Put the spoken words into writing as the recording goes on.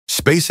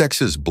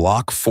SpaceX's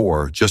Block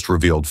 4 just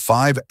revealed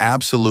 5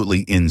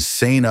 absolutely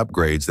insane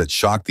upgrades that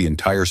shocked the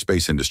entire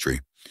space industry.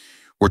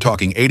 We're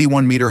talking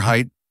 81-meter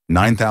height,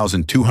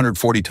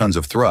 9,240 tons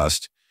of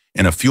thrust,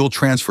 and a fuel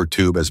transfer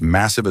tube as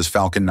massive as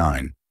Falcon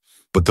 9.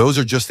 But those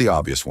are just the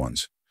obvious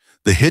ones.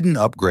 The hidden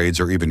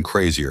upgrades are even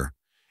crazier,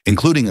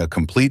 including a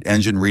complete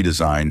engine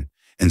redesign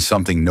and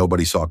something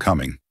nobody saw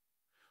coming.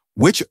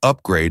 Which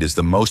upgrade is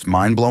the most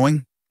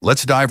mind-blowing?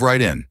 Let's dive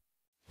right in.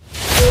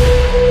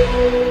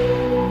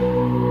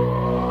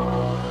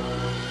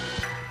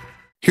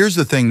 Here's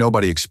the thing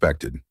nobody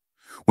expected.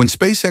 When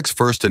SpaceX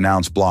first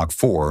announced Block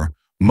 4,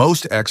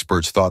 most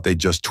experts thought they'd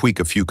just tweak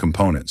a few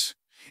components.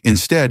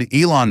 Instead,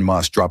 Elon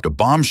Musk dropped a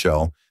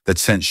bombshell that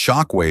sent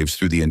shockwaves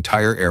through the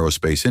entire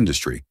aerospace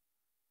industry.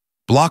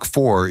 Block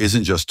 4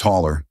 isn't just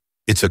taller,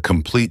 it's a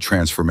complete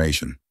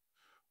transformation.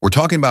 We're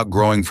talking about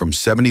growing from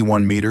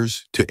 71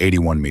 meters to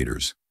 81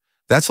 meters.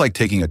 That's like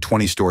taking a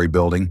 20-story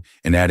building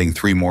and adding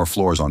 3 more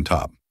floors on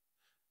top.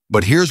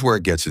 But here's where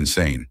it gets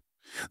insane.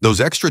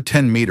 Those extra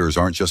 10 meters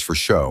aren't just for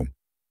show.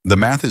 The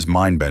math is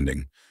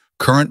mind-bending.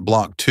 Current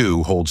Block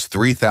 2 holds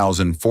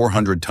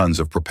 3,400 tons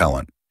of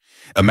propellant.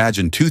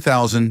 Imagine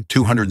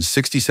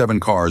 2,267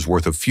 cars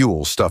worth of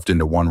fuel stuffed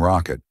into one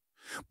rocket.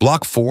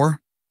 Block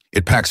 4?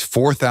 It packs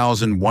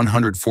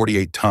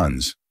 4,148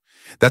 tons.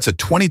 That's a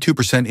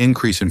 22%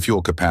 increase in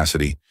fuel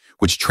capacity,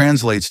 which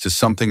translates to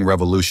something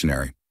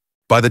revolutionary.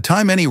 By the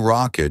time any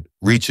rocket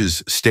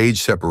reaches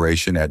stage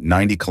separation at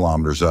 90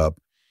 kilometers up,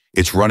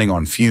 it's running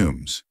on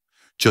fumes.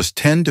 Just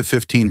 10 to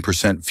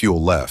 15%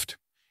 fuel left.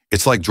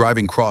 It's like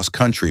driving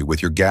cross-country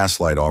with your gas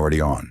light already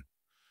on.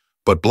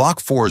 But Block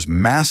 4's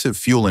massive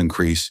fuel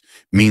increase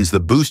means the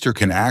booster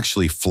can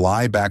actually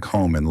fly back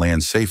home and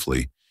land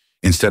safely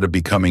instead of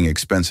becoming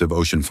expensive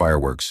ocean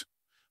fireworks.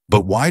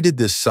 But why did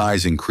this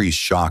size increase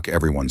shock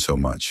everyone so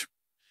much?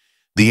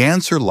 The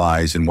answer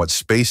lies in what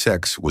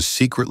SpaceX was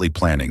secretly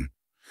planning.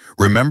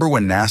 Remember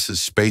when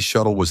NASA's space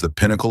shuttle was the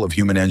pinnacle of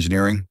human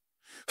engineering?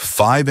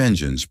 5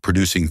 engines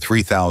producing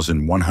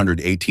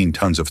 3,118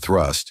 tons of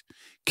thrust,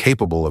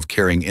 capable of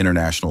carrying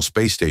International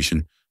Space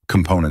Station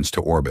components to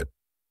orbit.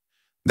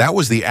 That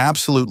was the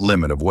absolute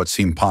limit of what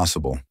seemed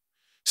possible.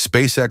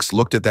 SpaceX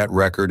looked at that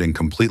record and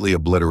completely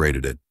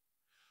obliterated it.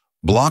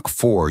 Block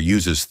 4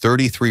 uses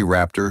 33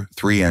 Raptor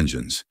 3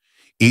 engines,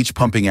 each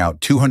pumping out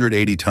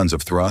 280 tons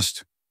of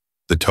thrust.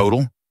 The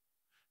total?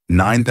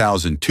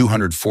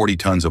 9,240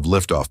 tons of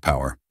liftoff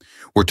power.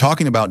 We're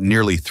talking about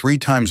nearly 3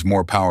 times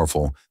more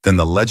powerful than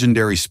the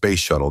legendary space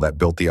shuttle that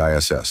built the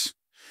ISS.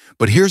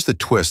 But here's the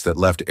twist that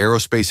left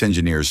aerospace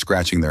engineers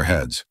scratching their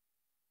heads.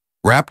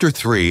 Raptor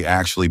 3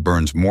 actually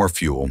burns more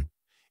fuel,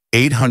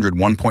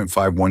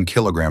 801.51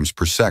 kilograms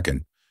per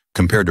second,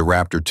 compared to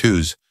Raptor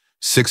 2's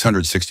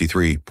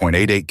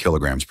 663.88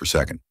 kilograms per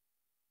second.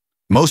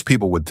 Most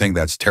people would think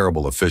that's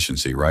terrible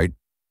efficiency, right?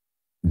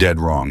 Dead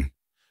wrong.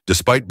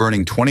 Despite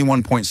burning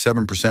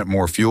 21.7%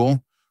 more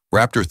fuel,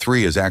 Raptor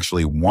 3 is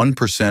actually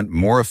 1%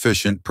 more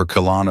efficient per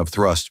kilon of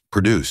thrust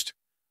produced.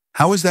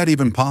 How is that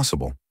even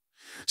possible?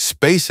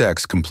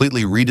 SpaceX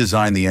completely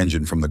redesigned the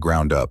engine from the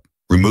ground up,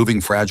 removing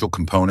fragile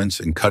components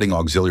and cutting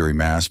auxiliary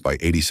mass by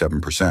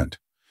 87%.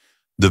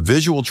 The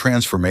visual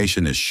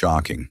transformation is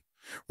shocking.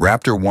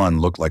 Raptor 1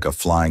 looked like a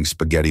flying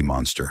spaghetti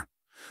monster,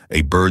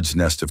 a bird's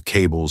nest of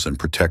cables and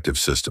protective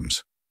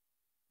systems.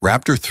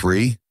 Raptor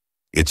 3?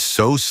 It's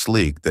so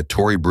sleek that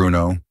Tory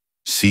Bruno,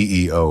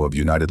 CEO of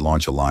United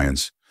Launch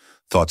Alliance,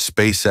 thought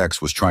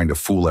SpaceX was trying to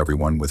fool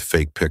everyone with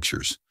fake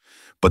pictures.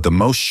 But the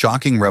most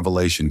shocking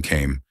revelation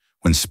came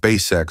when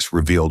SpaceX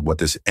revealed what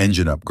this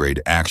engine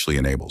upgrade actually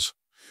enables.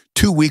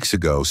 2 weeks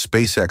ago,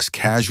 SpaceX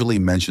casually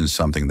mentioned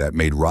something that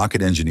made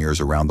rocket engineers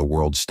around the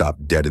world stop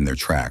dead in their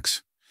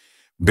tracks.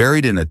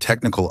 Buried in a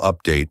technical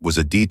update was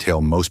a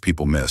detail most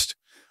people missed: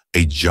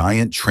 a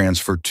giant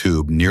transfer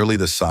tube nearly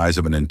the size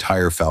of an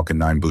entire Falcon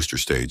 9 booster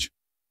stage.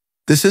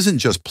 This isn't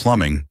just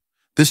plumbing.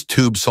 This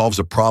tube solves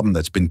a problem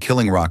that's been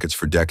killing rockets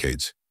for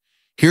decades.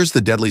 Here's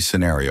the deadly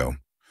scenario.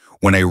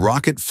 When a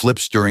rocket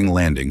flips during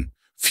landing,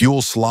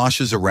 fuel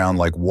sloshes around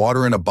like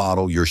water in a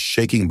bottle. You're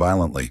shaking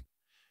violently.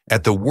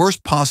 At the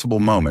worst possible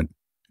moment,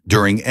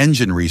 during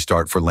engine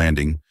restart for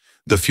landing,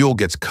 the fuel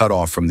gets cut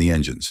off from the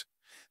engines.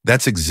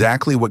 That's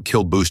exactly what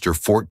killed Booster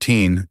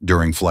 14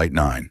 during Flight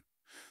 9.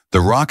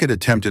 The rocket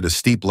attempted a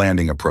steep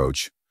landing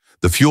approach.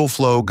 The fuel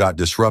flow got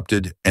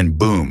disrupted, and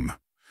boom!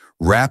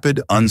 Rapid,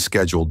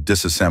 unscheduled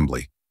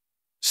disassembly.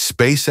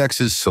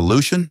 SpaceX's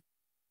solution?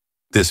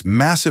 This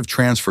massive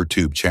transfer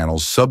tube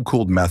channels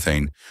subcooled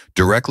methane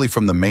directly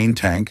from the main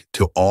tank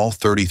to all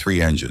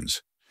 33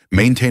 engines,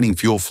 maintaining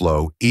fuel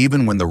flow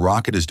even when the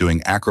rocket is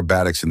doing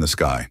acrobatics in the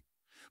sky.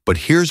 But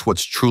here's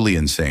what's truly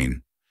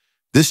insane.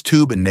 This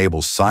tube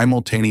enables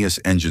simultaneous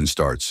engine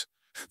starts,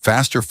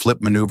 faster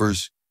flip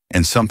maneuvers,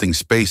 and something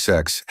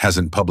SpaceX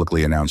hasn't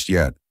publicly announced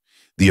yet: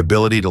 the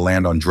ability to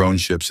land on drone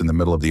ships in the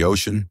middle of the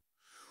ocean.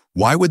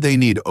 Why would they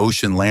need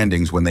ocean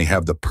landings when they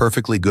have the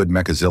perfectly good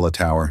Mechazilla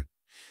tower?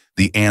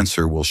 The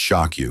answer will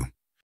shock you.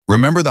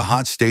 Remember the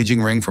hot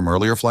staging ring from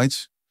earlier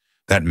flights?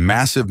 That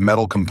massive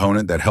metal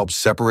component that helps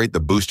separate the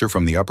booster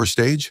from the upper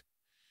stage?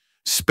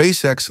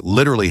 SpaceX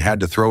literally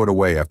had to throw it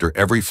away after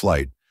every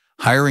flight,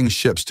 hiring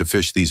ships to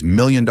fish these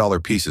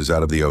million-dollar pieces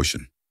out of the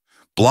ocean.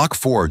 Block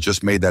 4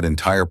 just made that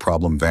entire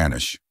problem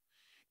vanish.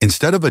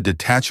 Instead of a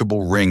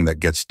detachable ring that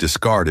gets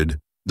discarded,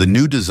 the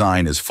new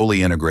design is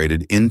fully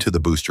integrated into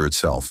the booster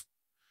itself.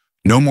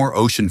 No more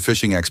ocean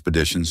fishing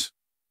expeditions,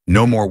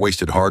 no more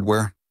wasted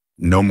hardware,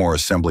 no more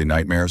assembly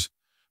nightmares.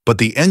 But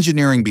the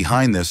engineering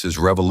behind this is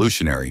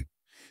revolutionary.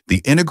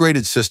 The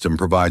integrated system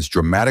provides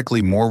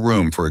dramatically more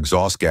room for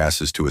exhaust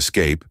gases to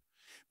escape,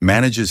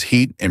 manages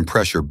heat and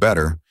pressure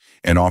better,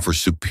 and offers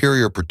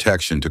superior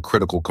protection to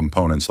critical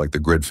components like the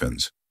grid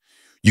fins.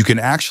 You can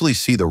actually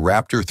see the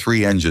Raptor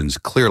 3 engines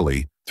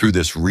clearly through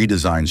this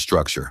redesigned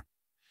structure.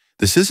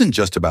 This isn't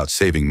just about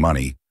saving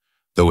money,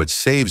 though it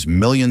saves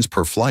millions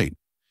per flight.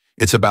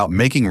 It's about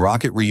making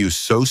rocket reuse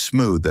so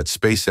smooth that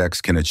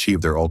SpaceX can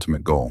achieve their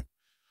ultimate goal: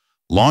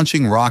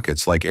 launching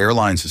rockets like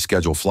airlines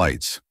schedule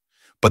flights.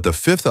 But the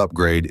fifth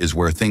upgrade is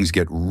where things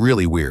get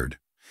really weird.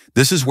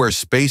 This is where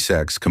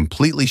SpaceX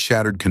completely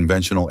shattered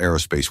conventional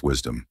aerospace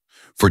wisdom.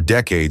 For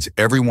decades,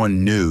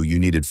 everyone knew you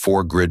needed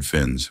 4 grid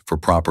fins for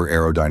proper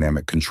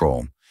aerodynamic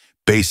control.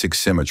 Basic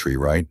symmetry,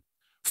 right?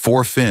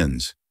 4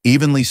 fins,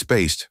 evenly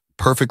spaced,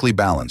 perfectly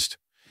balanced.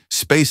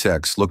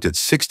 SpaceX looked at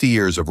 60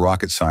 years of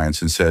rocket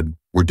science and said,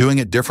 "We're doing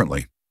it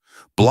differently."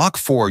 Block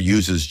 4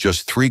 uses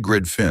just 3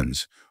 grid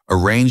fins,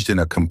 arranged in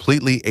a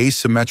completely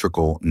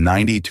asymmetrical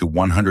 90 to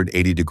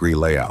 180 degree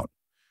layout.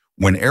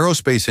 When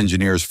aerospace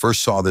engineers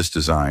first saw this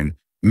design,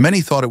 many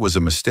thought it was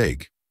a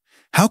mistake.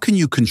 How can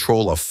you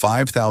control a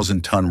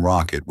 5,000-ton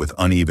rocket with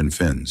uneven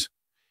fins?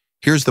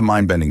 Here's the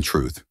mind-bending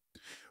truth.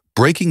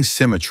 Breaking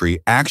symmetry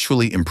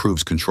actually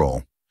improves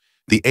control.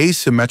 The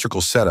asymmetrical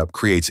setup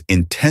creates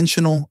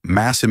intentional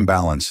mass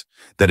imbalance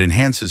that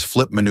enhances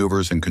flip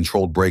maneuvers and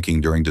controlled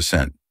braking during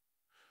descent.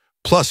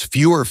 Plus,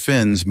 fewer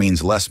fins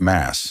means less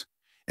mass.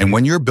 And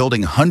when you're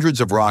building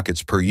hundreds of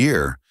rockets per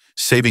year,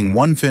 saving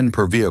 1 fin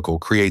per vehicle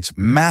creates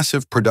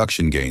massive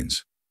production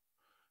gains.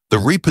 The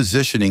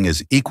repositioning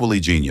is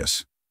equally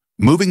genius.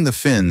 Moving the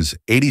fins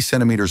 80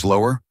 centimeters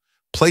lower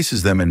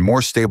places them in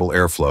more stable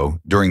airflow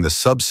during the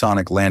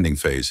subsonic landing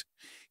phase,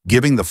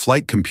 giving the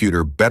flight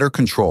computer better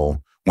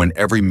control when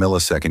every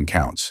millisecond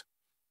counts.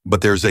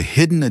 But there's a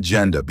hidden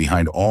agenda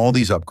behind all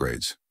these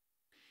upgrades.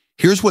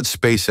 Here's what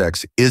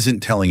SpaceX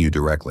isn't telling you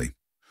directly.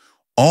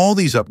 All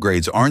these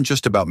upgrades aren't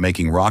just about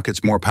making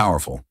rockets more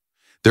powerful.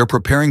 They're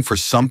preparing for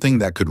something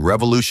that could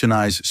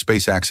revolutionize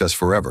space access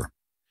forever.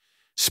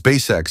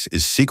 SpaceX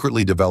is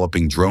secretly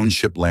developing drone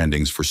ship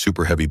landings for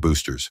super heavy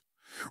boosters.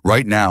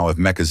 Right now, if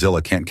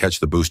Mechazilla can't catch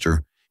the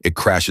booster, it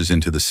crashes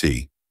into the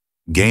sea.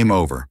 Game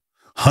over.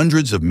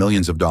 Hundreds of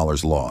millions of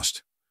dollars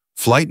lost.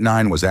 Flight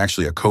 9 was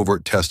actually a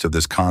covert test of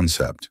this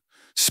concept.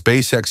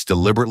 SpaceX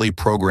deliberately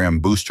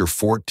programmed Booster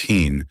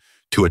 14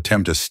 to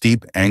attempt a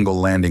steep angle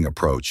landing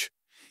approach,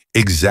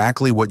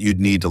 exactly what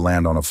you'd need to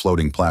land on a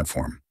floating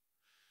platform.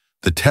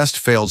 The test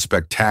failed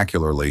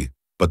spectacularly,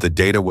 but the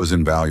data was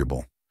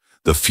invaluable.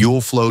 The fuel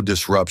flow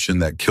disruption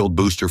that killed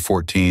Booster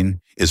 14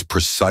 is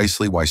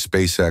precisely why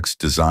SpaceX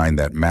designed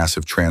that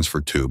massive transfer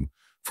tube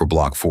for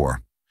Block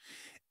 4.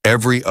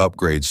 Every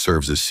upgrade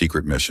serves a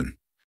secret mission.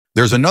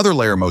 There's another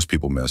layer most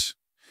people miss.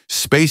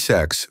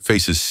 SpaceX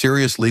faces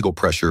serious legal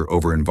pressure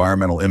over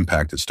environmental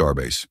impact at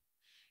Starbase.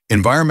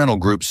 Environmental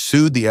groups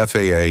sued the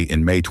FAA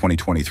in May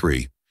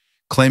 2023,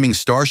 claiming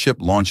Starship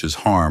launches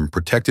harm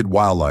protected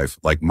wildlife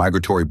like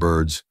migratory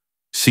birds,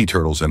 sea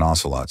turtles, and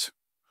ocelots.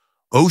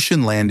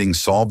 Ocean landings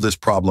solve this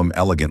problem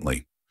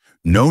elegantly.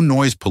 No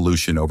noise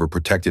pollution over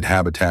protected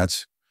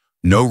habitats,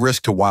 no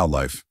risk to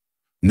wildlife,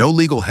 no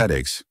legal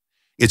headaches.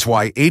 It's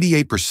why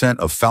 88%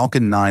 of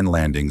Falcon 9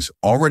 landings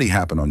already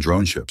happen on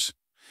drone ships.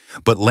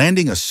 But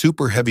landing a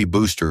super heavy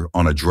booster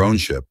on a drone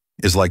ship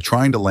is like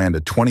trying to land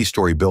a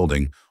 20-story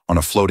building on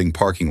a floating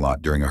parking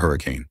lot during a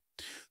hurricane.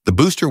 The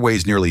booster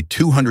weighs nearly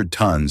 200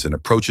 tons and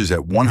approaches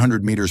at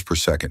 100 meters per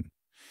second.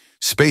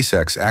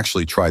 SpaceX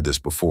actually tried this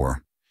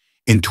before.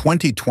 In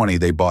 2020,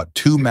 they bought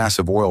 2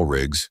 massive oil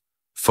rigs,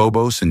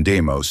 Phobos and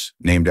Deimos,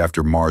 named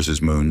after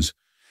Mars's moons,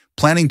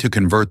 planning to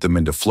convert them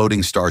into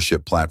floating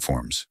Starship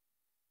platforms.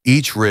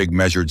 Each rig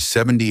measured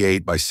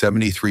 78 by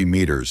 73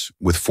 meters,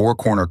 with 4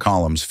 corner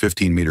columns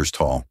 15 meters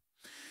tall.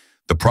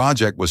 The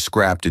project was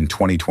scrapped in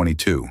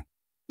 2022.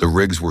 The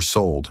rigs were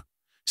sold.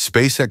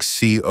 SpaceX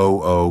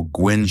COO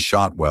Gwynne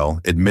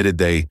Shotwell admitted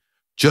they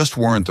just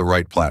weren't the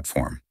right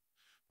platform.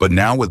 But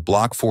now with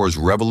Block 4's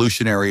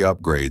revolutionary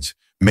upgrades,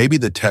 maybe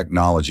the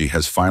technology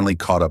has finally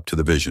caught up to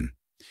the vision.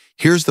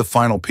 Here's the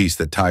final piece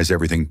that ties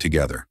everything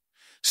together.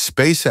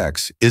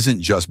 SpaceX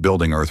isn't just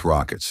building Earth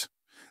rockets.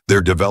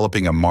 They're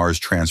developing a Mars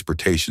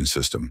transportation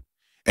system,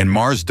 and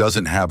Mars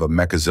doesn't have a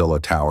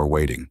Mechazilla tower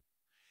waiting.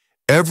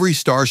 Every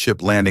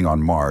Starship landing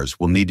on Mars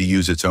will need to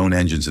use its own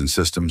engines and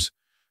systems,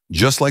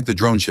 just like the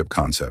drone ship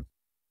concept.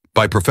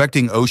 By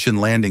perfecting ocean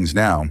landings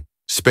now,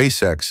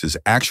 SpaceX is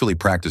actually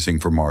practicing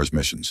for Mars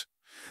missions.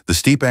 The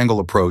steep angle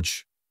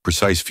approach,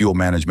 precise fuel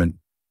management,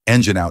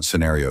 engine out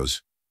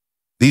scenarios.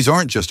 These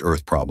aren't just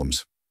Earth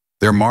problems.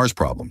 They're Mars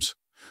problems.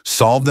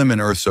 Solve them in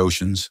Earth's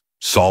oceans,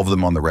 solve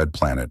them on the red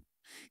planet.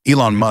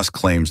 Elon Musk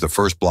claims the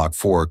first Block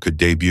 4 could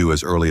debut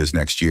as early as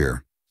next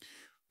year.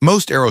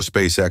 Most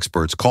aerospace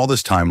experts call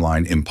this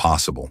timeline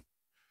impossible.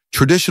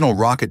 Traditional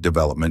rocket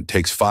development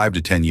takes 5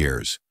 to 10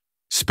 years.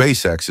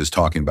 SpaceX is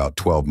talking about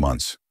 12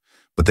 months.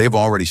 But they've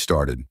already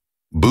started.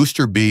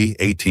 Booster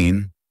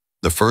B-18,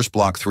 the first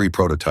Block 3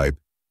 prototype,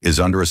 is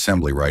under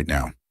assembly right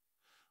now.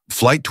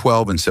 Flight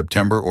 12 in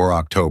September or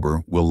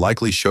October will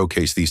likely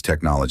showcase these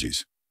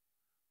technologies.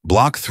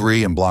 Block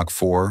 3 and Block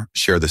 4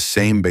 share the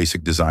same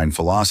basic design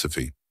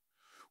philosophy.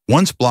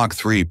 Once Block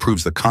 3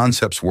 proves the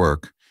concepts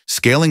work,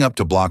 scaling up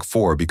to Block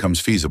 4 becomes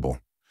feasible.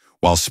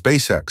 While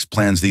SpaceX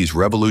plans these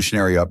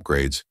revolutionary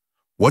upgrades,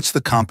 what's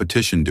the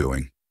competition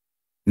doing?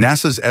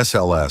 NASA's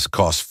SLS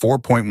costs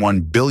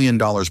 $4.1 billion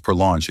per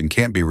launch and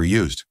can't be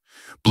reused.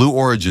 Blue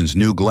Origin's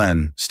New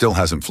Glenn still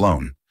hasn't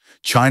flown.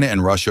 China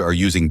and Russia are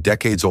using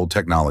decades-old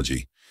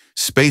technology.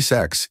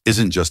 SpaceX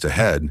isn't just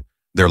ahead,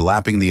 they're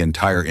lapping the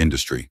entire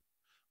industry.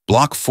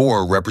 Block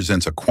 4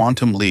 represents a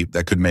quantum leap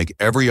that could make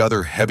every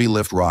other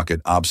heavy-lift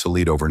rocket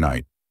obsolete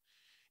overnight.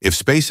 If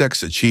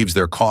SpaceX achieves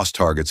their cost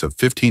targets of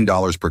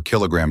 $15 per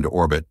kilogram to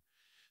orbit,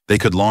 they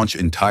could launch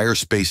entire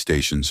space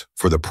stations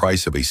for the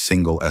price of a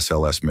single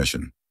SLS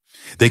mission.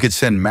 They could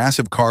send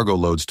massive cargo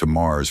loads to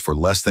Mars for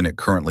less than it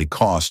currently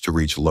costs to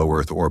reach low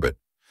Earth orbit.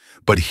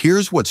 But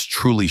here's what's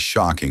truly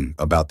shocking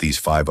about these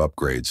 5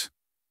 upgrades.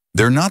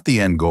 They're not the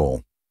end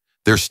goal.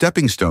 They're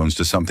stepping stones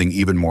to something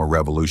even more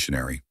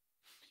revolutionary.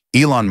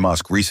 Elon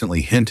Musk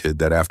recently hinted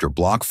that after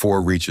Block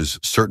 4 reaches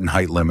certain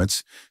height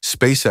limits,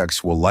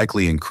 SpaceX will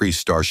likely increase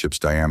Starship's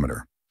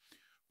diameter.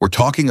 We're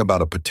talking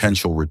about a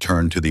potential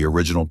return to the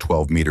original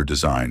 12-meter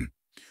design.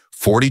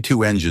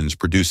 42 engines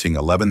producing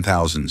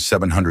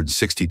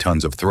 11,760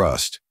 tons of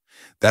thrust.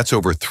 That's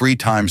over 3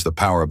 times the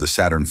power of the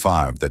Saturn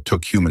V that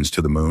took humans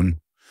to the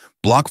moon.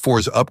 Block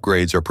 4's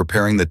upgrades are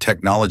preparing the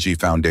technology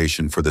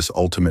foundation for this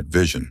ultimate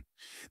vision.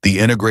 The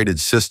integrated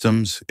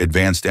systems,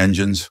 advanced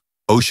engines,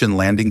 ocean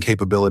landing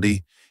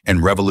capability,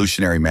 and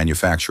revolutionary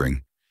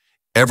manufacturing.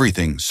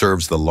 Everything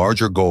serves the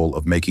larger goal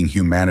of making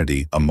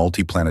humanity a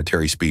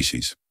multiplanetary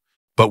species.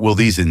 But will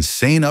these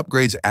insane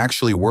upgrades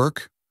actually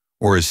work?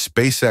 Or is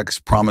SpaceX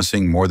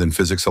promising more than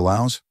physics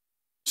allows?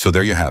 So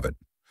there you have it.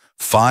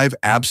 5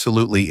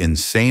 absolutely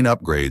insane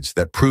upgrades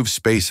that prove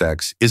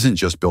SpaceX isn't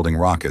just building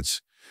rockets.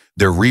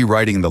 They're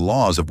rewriting the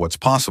laws of what's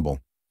possible.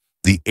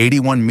 The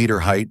 81-meter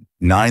height,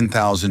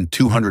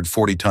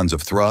 9,240 tons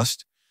of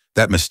thrust,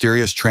 that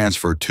mysterious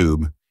transfer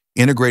tube,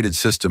 integrated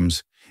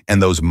systems, and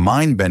those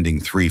mind-bending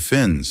 3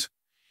 fins.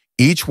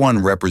 Each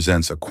one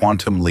represents a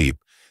quantum leap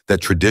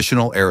that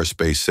traditional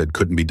aerospace said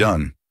couldn't be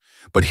done.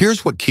 But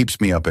here's what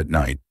keeps me up at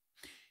night.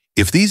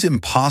 If these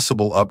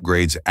impossible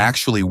upgrades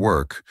actually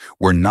work,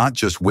 we're not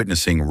just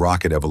witnessing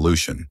rocket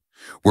evolution.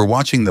 We're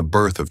watching the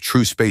birth of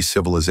true space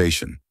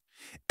civilization.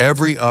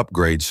 Every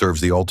upgrade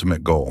serves the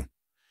ultimate goal: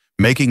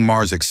 making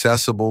Mars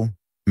accessible,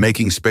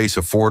 making space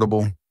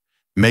affordable,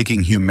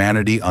 making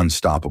humanity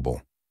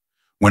unstoppable.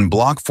 When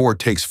Block 4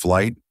 takes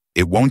flight,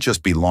 it won't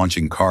just be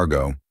launching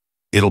cargo,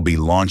 it'll be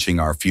launching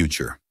our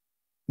future.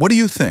 What do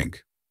you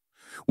think?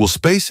 Will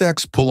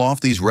SpaceX pull off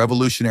these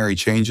revolutionary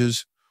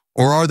changes,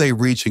 or are they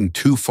reaching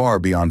too far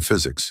beyond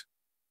physics?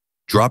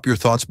 Drop your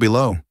thoughts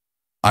below.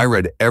 I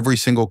read every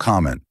single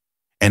comment,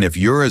 and if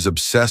you're as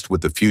obsessed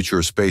with the future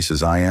of space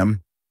as I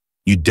am,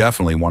 you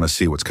definitely want to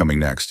see what's coming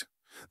next.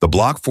 The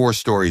Block 4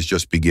 story is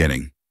just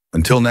beginning.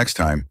 Until next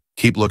time,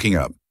 keep looking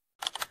up.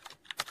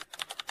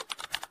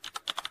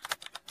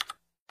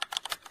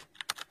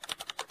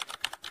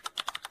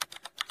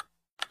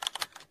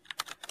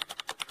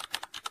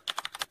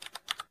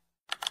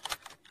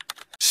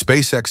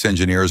 SpaceX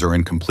engineers are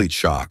in complete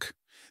shock.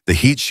 The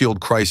heat shield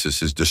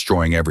crisis is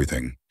destroying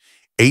everything.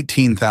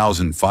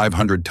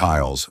 18,500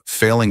 tiles,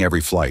 failing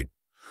every flight.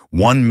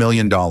 $1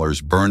 million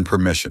burned per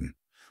mission.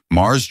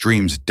 Mars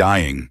dreams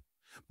dying.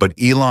 But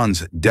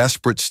Elon's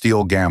desperate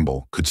steel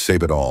gamble could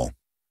save it all,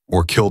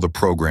 or kill the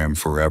program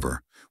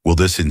forever. Will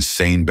this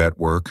insane bet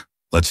work?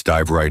 Let's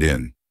dive right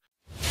in.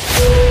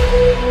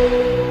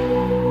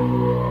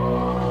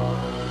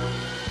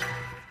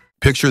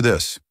 Picture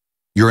this.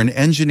 You're an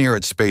engineer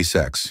at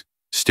SpaceX,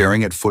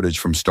 staring at footage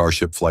from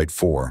Starship Flight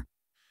 4.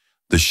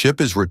 The ship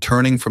is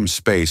returning from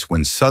space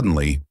when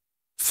suddenly,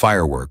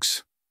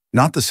 fireworks.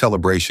 Not the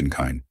celebration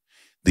kind.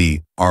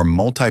 Our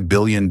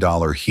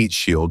multi-billion-dollar heat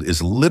shield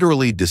is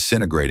literally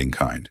disintegrating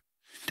kind.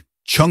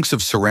 Chunks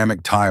of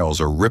ceramic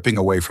tiles are ripping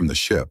away from the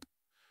ship.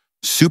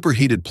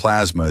 Superheated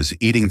plasma is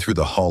eating through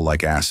the hull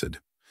like acid.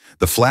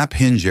 The flap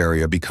hinge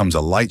area becomes a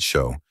light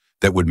show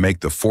that would make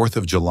the 4th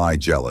of July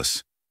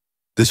jealous.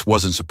 This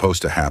wasn't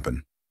supposed to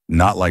happen.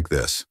 Not like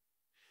this.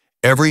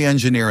 Every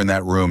engineer in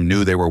that room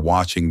knew they were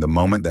watching the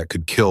moment that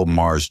could kill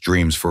Mars'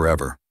 dreams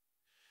forever.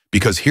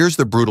 Because here's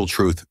the brutal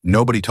truth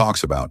nobody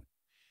talks about.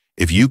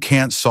 If you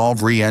can't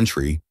solve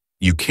re-entry,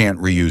 you can't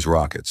reuse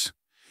rockets.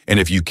 And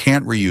if you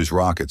can't reuse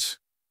rockets,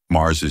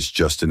 Mars is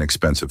just an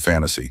expensive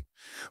fantasy.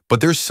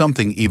 But there's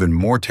something even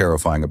more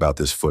terrifying about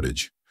this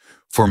footage.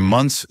 For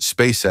months,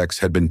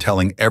 SpaceX had been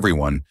telling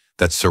everyone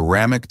that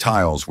ceramic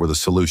tiles were the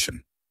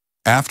solution.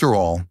 After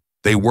all,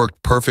 they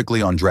worked perfectly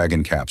on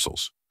Dragon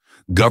capsules.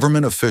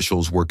 Government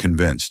officials were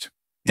convinced.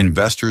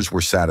 Investors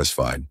were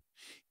satisfied.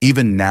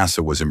 Even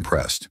NASA was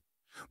impressed.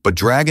 But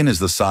Dragon is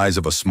the size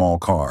of a small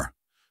car.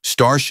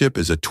 Starship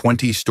is a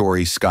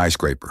 20-story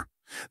skyscraper.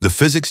 The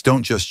physics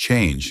don't just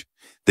change,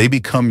 they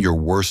become your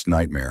worst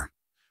nightmare.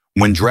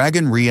 When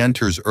Dragon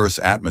re-enters Earth's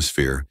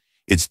atmosphere,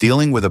 it's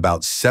dealing with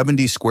about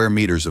 70 square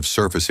meters of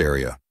surface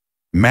area.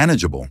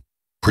 Manageable,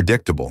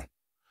 predictable.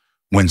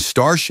 When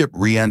Starship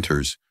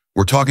re-enters,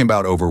 we're talking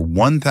about over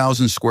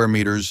 1,000 square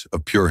meters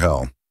of pure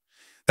hell.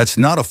 That's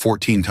not a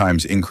 14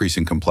 times increase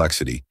in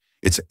complexity.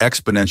 It's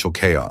exponential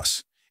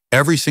chaos.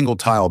 Every single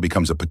tile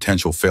becomes a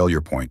potential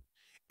failure point.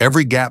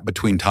 Every gap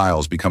between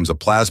tiles becomes a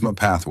plasma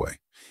pathway.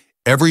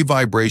 Every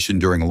vibration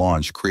during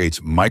launch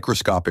creates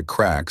microscopic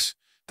cracks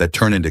that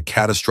turn into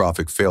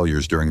catastrophic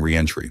failures during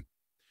re-entry.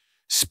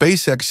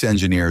 SpaceX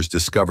engineers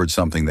discovered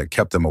something that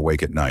kept them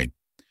awake at night.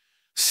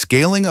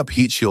 Scaling up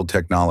heat shield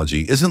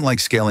technology isn't like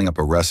scaling up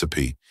a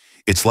recipe.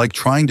 It's like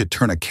trying to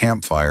turn a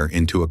campfire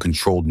into a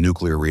controlled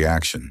nuclear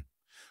reaction.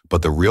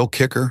 But the real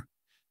kicker?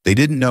 They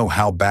didn't know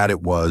how bad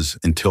it was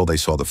until they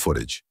saw the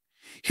footage.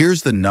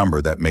 Here's the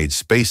number that made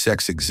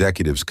SpaceX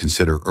executives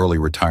consider early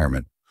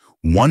retirement: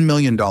 $1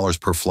 million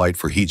per flight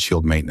for heat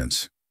shield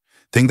maintenance.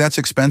 Think that's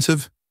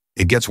expensive?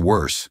 It gets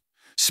worse.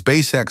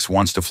 SpaceX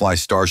wants to fly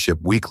Starship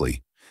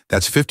weekly.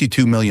 That's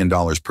 $52 million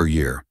per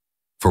year.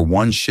 For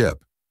one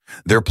ship.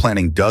 They're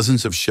planning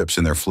dozens of ships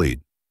in their fleet.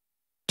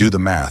 Do the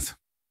math.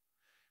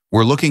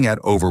 We're looking at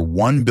over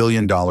 $1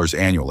 billion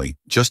annually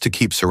just to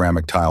keep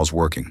ceramic tiles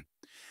working.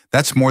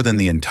 That's more than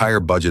the entire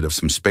budget of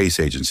some space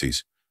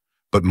agencies.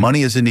 But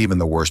money isn't even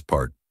the worst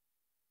part.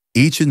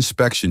 Each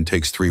inspection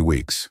takes 3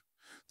 weeks.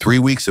 3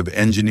 weeks of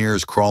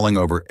engineers crawling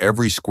over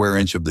every square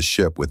inch of the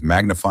ship with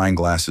magnifying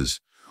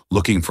glasses,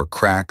 looking for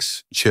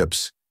cracks,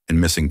 chips, and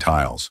missing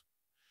tiles.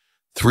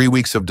 3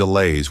 weeks of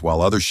delays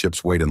while other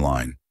ships wait in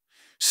line.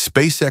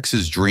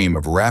 SpaceX's dream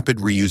of rapid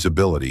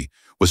reusability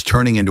was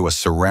turning into a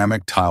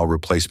ceramic tile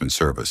replacement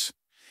service.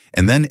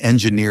 And then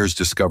engineers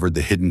discovered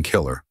the hidden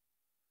killer.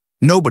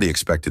 Nobody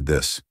expected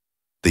this.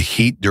 The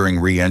heat during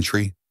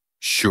re-entry?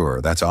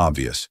 Sure, that's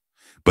obvious.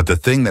 But the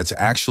thing that's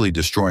actually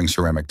destroying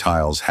ceramic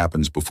tiles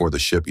happens before the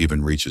ship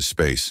even reaches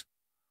space.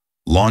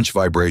 Launch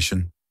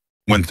vibration.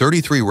 When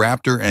 33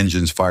 Raptor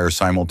engines fire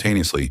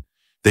simultaneously,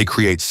 they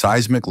create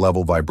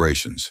seismic-level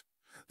vibrations.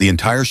 The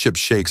entire ship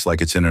shakes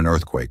like it's in an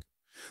earthquake.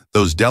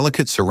 Those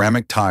delicate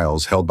ceramic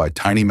tiles held by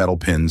tiny metal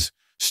pins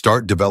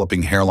start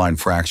developing hairline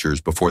fractures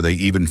before they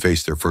even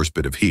face their first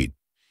bit of heat.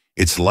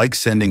 It's like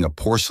sending a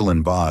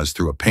porcelain vase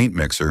through a paint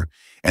mixer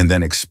and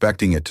then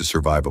expecting it to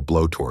survive a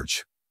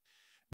blowtorch.